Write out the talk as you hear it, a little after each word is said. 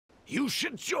You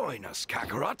should join us,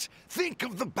 Kakarot. Think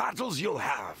of the battles you'll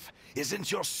have.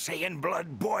 Isn't your Saiyan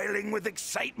blood boiling with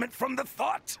excitement from the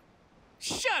thought?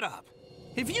 Shut up!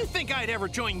 If you think I'd ever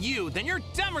join you, then you're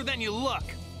dumber than you look!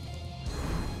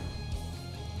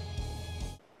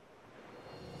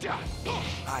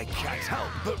 I can't help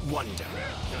but wonder.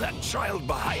 That child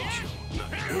behind you,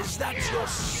 is that your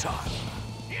son?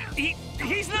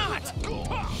 He's not!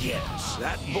 Yes,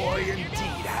 that boy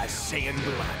indeed has Saiyan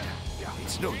blood.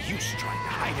 It's no use trying to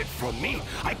hide it from me.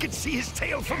 I can see his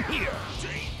tail from here.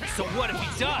 So what if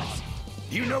he does?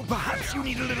 You know, perhaps you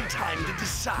need a little time to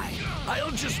decide.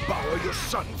 I'll just borrow your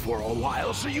son for a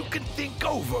while so you can think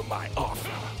over my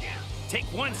offer. Take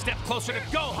one step closer to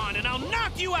Gohan and I'll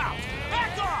knock you out!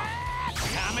 Back off!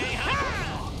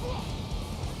 Kamehameha!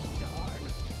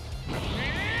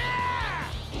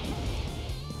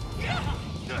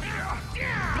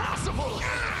 Possible!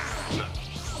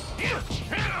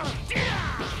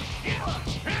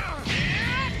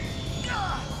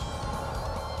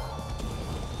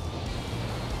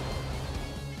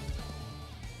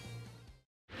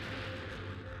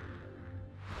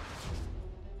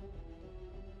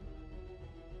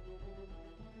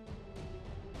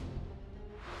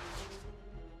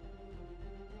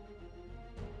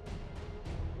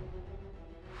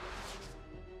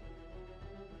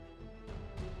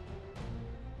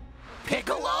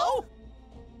 Piccolo?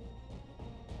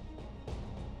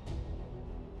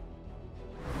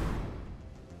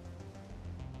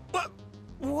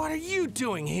 What are you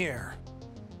doing here?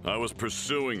 I was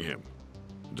pursuing him.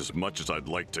 And as much as I'd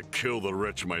like to kill the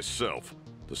wretch myself,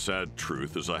 the sad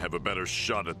truth is I have a better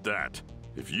shot at that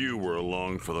if you were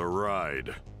along for the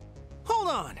ride. Hold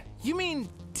on, you mean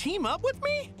team up with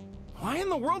me? Why in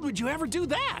the world would you ever do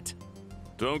that?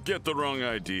 Don't get the wrong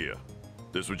idea.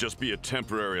 This would just be a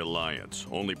temporary alliance,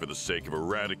 only for the sake of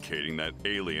eradicating that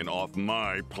alien off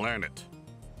my planet.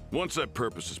 Once that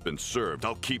purpose has been served,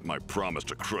 I'll keep my promise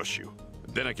to crush you.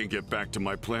 Then I can get back to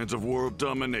my plans of world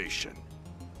domination.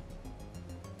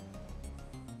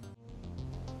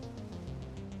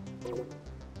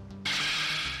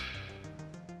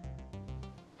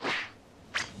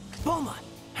 Bulma,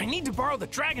 I need to borrow the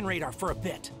Dragon Radar for a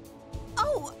bit.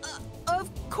 Oh, of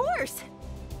course.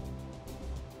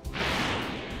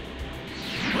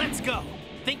 Let's go.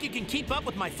 Think you can keep up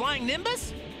with my flying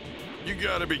Nimbus? You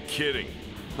gotta be kidding.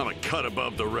 I'm a cut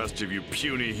above the rest of you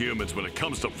puny humans when it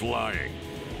comes to flying.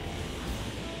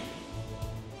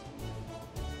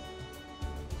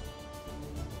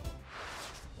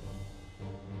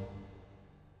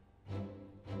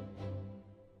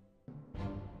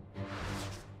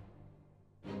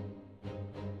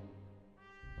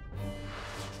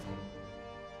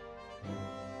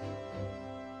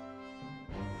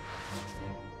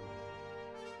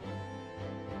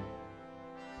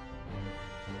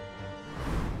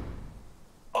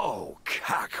 Oh,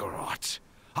 Kakarot.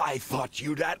 I thought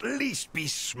you'd at least be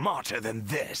smarter than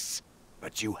this.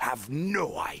 But you have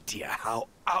no idea how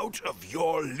out of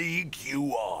your league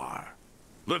you are.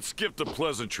 Let's skip the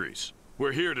pleasantries.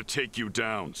 We're here to take you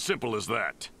down. Simple as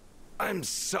that. I'm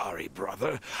sorry,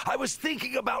 brother. I was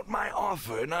thinking about my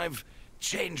offer and I've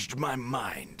changed my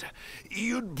mind.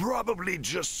 You'd probably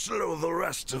just slow the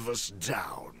rest of us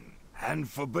down. And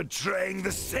for betraying the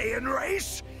Saiyan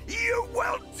race, you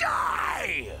will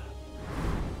die!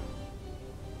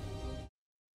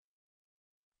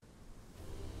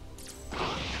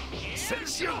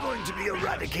 Since you're going to be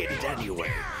eradicated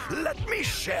anyway, let me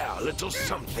share a little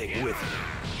something with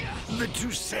you. The two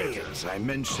Saiyans I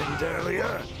mentioned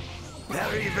earlier,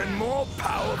 they're even more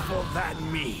powerful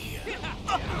than me.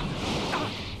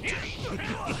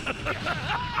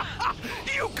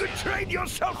 You could train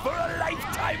yourself for a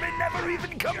lifetime and never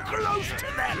even come close to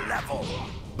their level.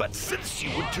 But since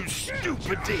you were too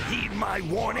stupid to heed my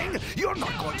warning, you're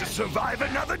not going to survive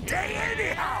another day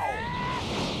anyhow.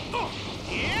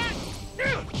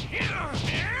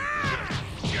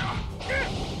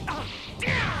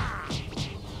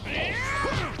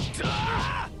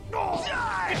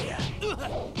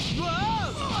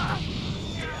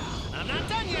 I'm not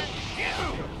done yet.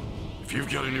 If you've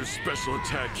got a new special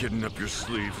attack hidden up your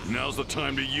sleeve, now's the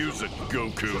time to use it,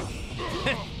 Goku.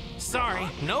 Sorry,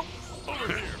 nope.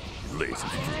 Lazy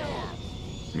fool.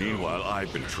 Meanwhile,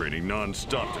 I've been training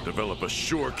non-stop to develop a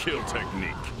sure kill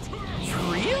technique.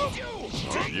 For real?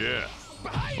 Yeah.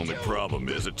 Only problem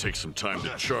is it takes some time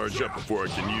to charge up before I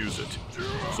can use it.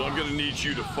 So I'm gonna need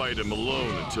you to fight him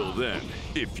alone until then,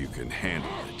 if you can handle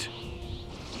it.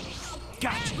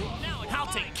 Gotcha. I'll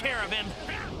take care of him.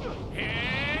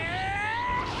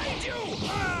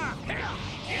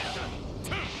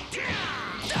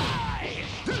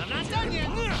 I'm not done yet.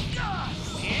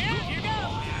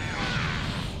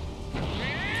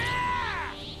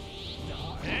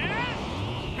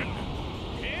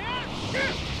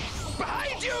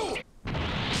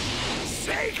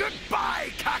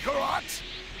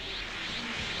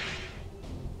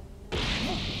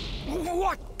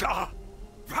 What the?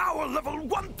 Power level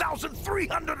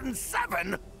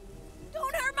 1,307?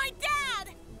 Don't hurt my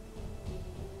dad!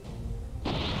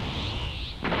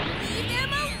 Leave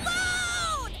him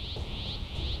alone!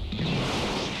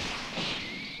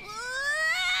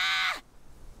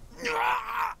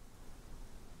 Ah!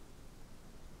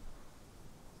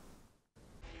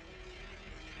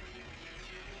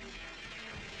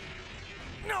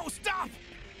 No, stop!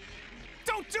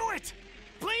 Don't do it!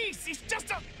 Please, he's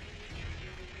just a...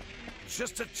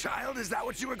 Just a child? Is that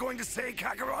what you were going to say,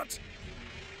 Kakarot?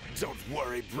 Don't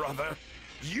worry, brother.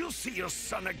 You'll see your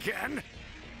son again.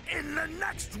 In the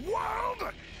next world!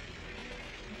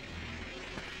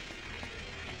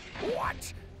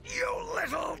 What? You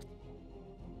little...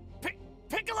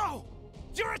 Piccolo!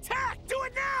 Your attack! Do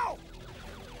it now!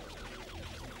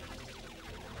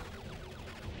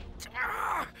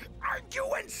 Are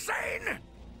you insane?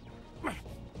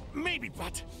 Maybe,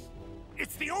 but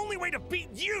it's the only way to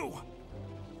beat you!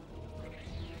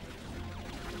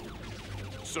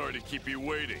 Sorry to keep you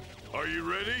waiting. Are you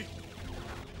ready?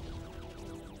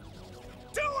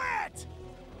 Do it!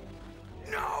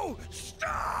 No!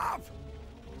 Stop!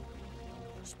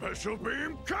 Special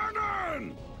beam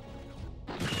cannon!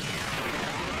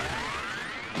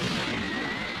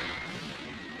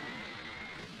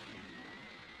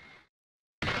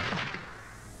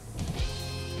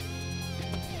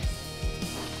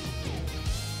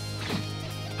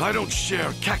 I don't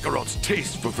share Kakarot's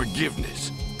taste for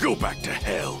forgiveness. Go back to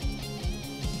hell.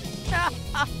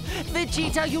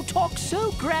 Vegeta, you talk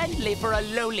so grandly for a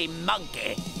lowly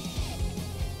monkey.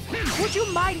 Would you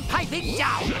mind piping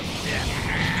down?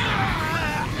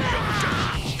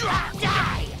 Try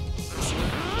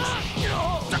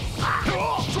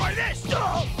this! Try this!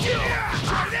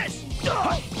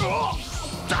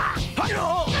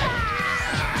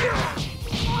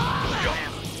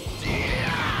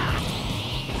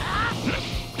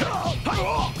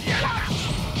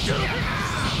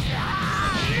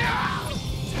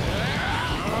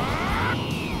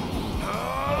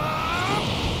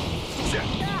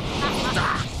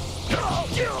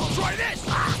 Try this!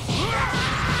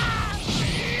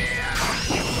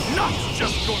 Nuts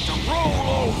just going to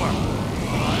roll over!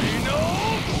 Final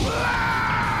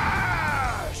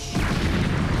Flash!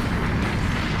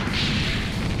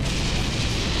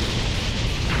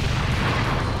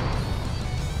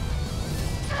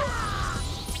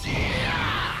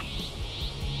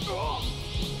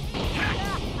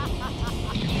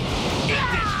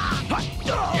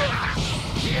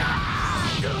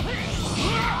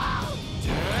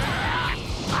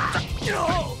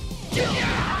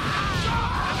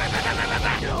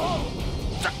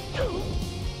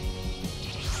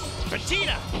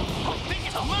 Vegeta! I think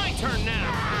it's my turn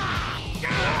now!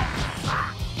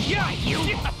 Yeah, you!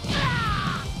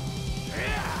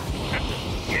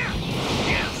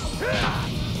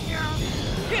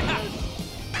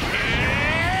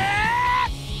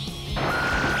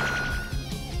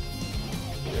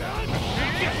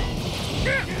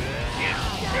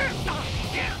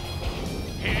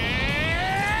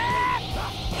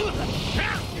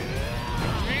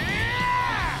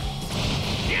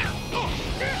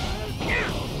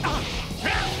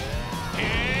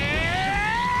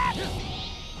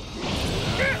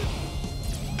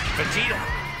 Vegeta,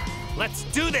 let's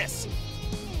do this!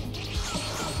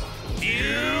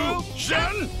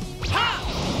 Fusion! Ha!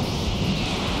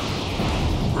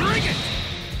 Bring it!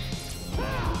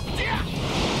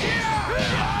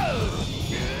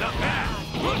 Not bad!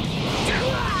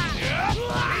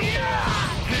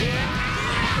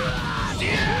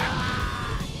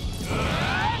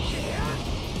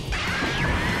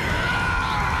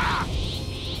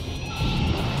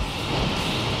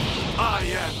 I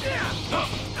am...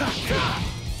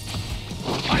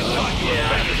 I thought you were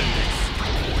better than this!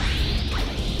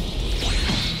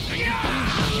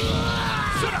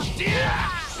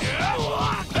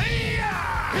 What?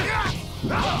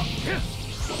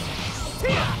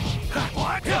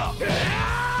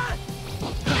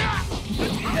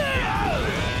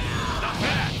 Not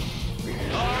bad!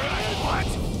 Alright, what?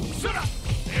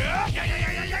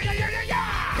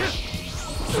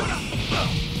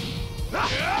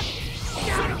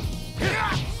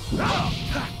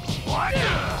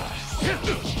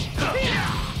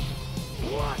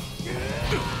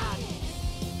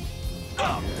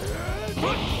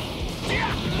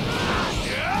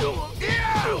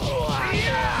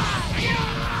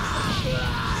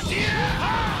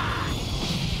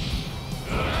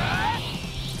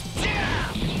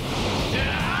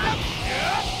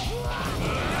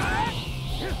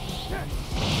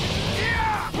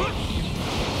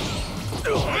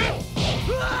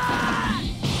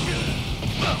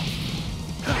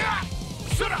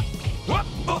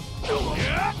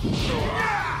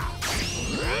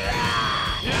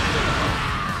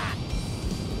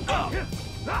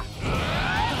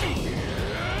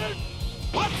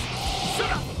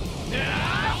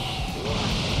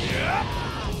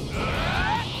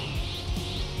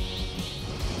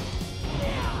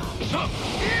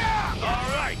 All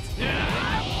right.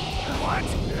 What?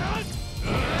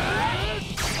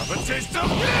 Have a taste of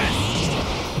this!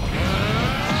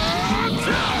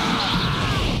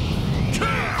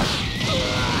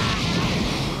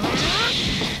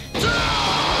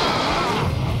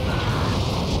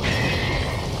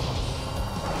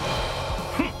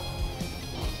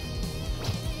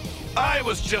 I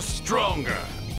was just stronger.